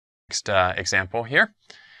next example here.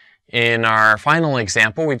 In our final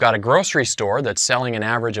example, we've got a grocery store that's selling an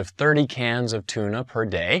average of 30 cans of tuna per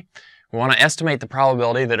day. We want to estimate the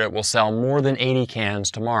probability that it will sell more than 80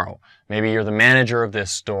 cans tomorrow. Maybe you're the manager of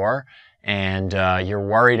this store and you're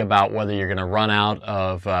worried about whether you're going to run out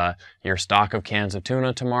of your stock of cans of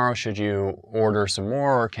tuna tomorrow. Should you order some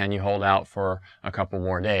more, or can you hold out for a couple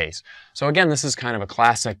more days? So again, this is kind of a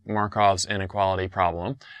classic Markov's inequality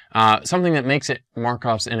problem. Something that makes it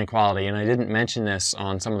Markov's inequality, and I didn't mention this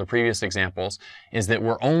on some of the previous examples, is that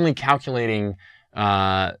we're only calculating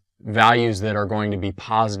values that are going to be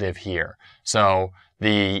positive here. So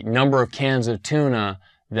the number of cans of tuna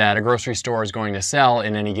that a grocery store is going to sell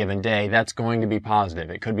in any given day, that's going to be positive.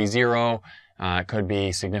 It could be 0, it could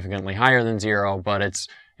be significantly higher than 0, but it's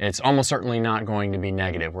almost certainly not going to be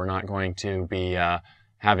negative. We're not going to be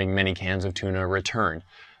having many cans of tuna return.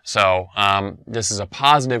 So this is a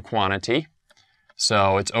positive quantity,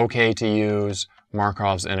 so it's okay to use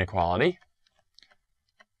Markov's inequality.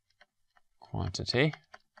 Quantity.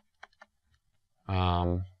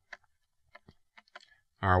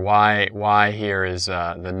 Our y here is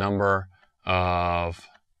the number of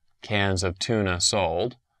cans of tuna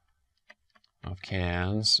sold, of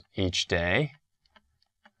cans each day.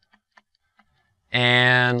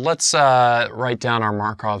 And let's write down our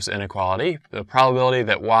Markov's inequality. The probability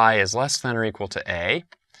that y is less than or equal to a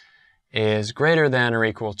is greater than or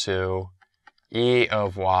equal to e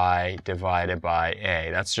of y divided by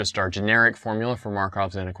a. That's just our generic formula for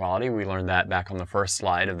Markov's inequality. We learned that back on the first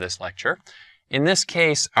slide of this lecture. In this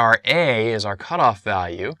case, our a is our cutoff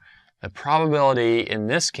value. The probability in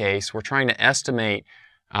this case, we're trying to estimate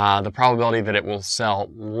the probability that it will sell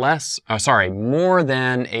more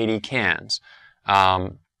than 80 cans.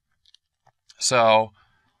 So,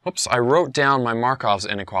 oops, I wrote down my Markov's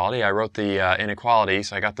inequality. I wrote the inequality,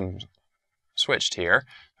 so I got them switched here.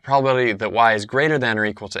 The probability that y is greater than or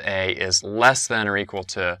equal to a is less than or equal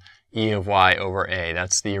to e of y over a.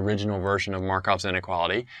 That's the original version of Markov's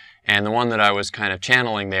inequality. And the one that I was kind of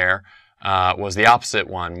channeling there was the opposite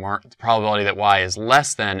one. The probability that y is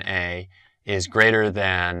less than a is greater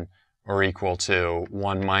than or equal to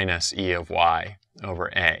 1 minus e of y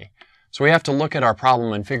over a. So we have to look at our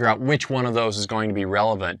problem and figure out which one of those is going to be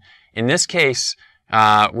relevant. In this case,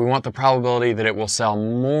 we want the probability that it will sell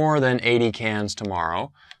more than 80 cans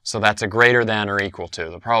tomorrow. So that's a greater than or equal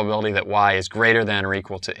to. The probability that y is greater than or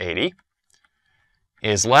equal to 80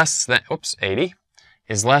 is less than, 80,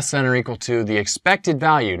 is less than or equal to the expected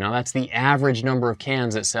value. Now that's the average number of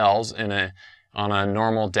cans it sells on a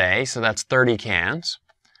normal day. So that's 30 cans.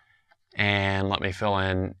 And let me fill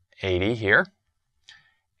in 80 here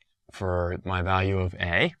for my value of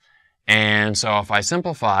a. And so if I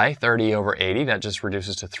simplify 30 over 80, that just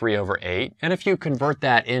reduces to 3 over 8. And if you convert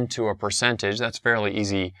that into a percentage, that's fairly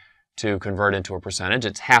easy to convert into a percentage.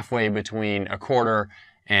 It's halfway between a quarter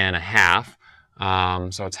and a half.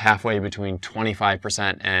 So it's halfway between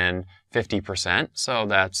 25% and 50%. So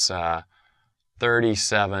that's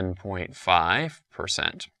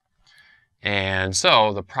 37.5%. And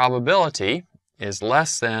so the probability is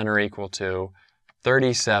less than or equal to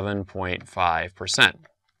 37.5%.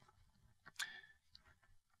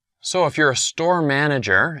 So if you're a store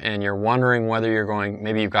manager and you're wondering whether you're going,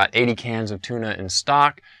 maybe you've got 80 cans of tuna in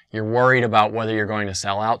stock, you're worried about whether you're going to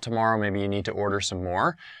sell out tomorrow, maybe you need to order some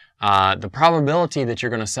more. The probability that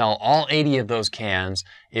you're going to sell all 80 of those cans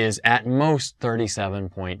is at most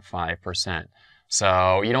 37.5%.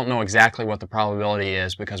 So you don't know exactly what the probability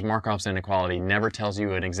is because Markov's inequality never tells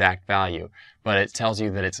you an exact value, but it tells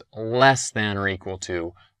you that it's less than or equal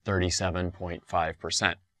to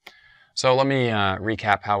 37.5%. So let me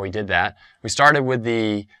recap how we did that. We started with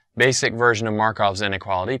the basic version of Markov's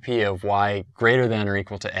inequality, p of y greater than or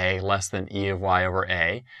equal to a less than e of y over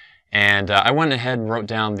a. And I went ahead and wrote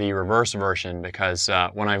down the reverse version because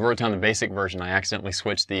when I wrote down the basic version, I accidentally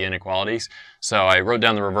switched the inequalities. So I wrote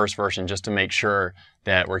down the reverse version just to make sure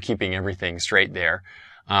that we're keeping everything straight there.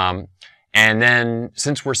 And then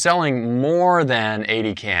since we're selling more than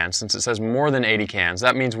 80 cans, since it says more than 80 cans,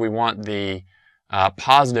 that means we want the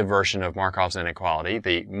positive version of Markov's inequality,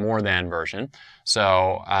 the more than version.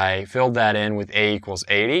 So I filled that in with a equals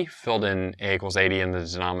 80, filled in a equals 80 in the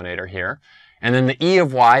denominator here. And then the e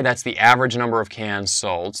of y, that's the average number of cans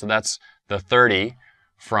sold. So that's the 30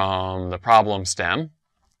 from the problem stem.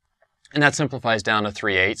 And that simplifies down to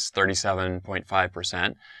 3/8,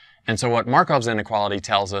 37.5%. And so what Markov's inequality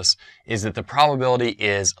tells us is that the probability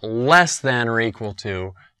is less than or equal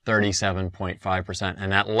to 37.5%.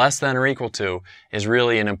 And that less than or equal to is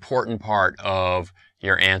really an important part of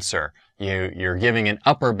your answer. You're giving an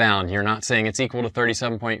upper bound. You're not saying it's equal to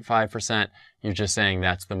 37.5%. You're just saying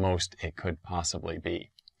that's the most it could possibly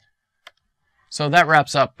be. So that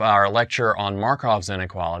wraps up our lecture on Markov's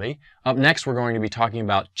inequality. Up next, we're going to be talking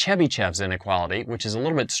about Chebyshev's inequality, which is a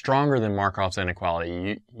little bit stronger than Markov's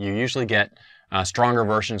inequality. You usually get stronger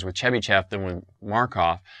versions with Chebyshev than with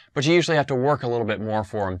Markov, but you usually have to work a little bit more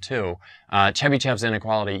for them too. Chebyshev's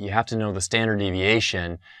inequality, you have to know the standard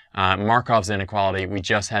deviation. Markov's inequality, we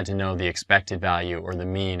just had to know the expected value or the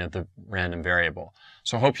mean of the random variable.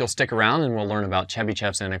 So I hope you'll stick around and we'll learn about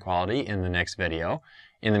Chebyshev's inequality in the next video.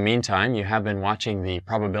 In the meantime, you have been watching the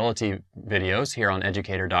probability videos here on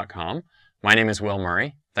Educator.com. My name is Will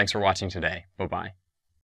Murray. Thanks for watching today. Bye-bye.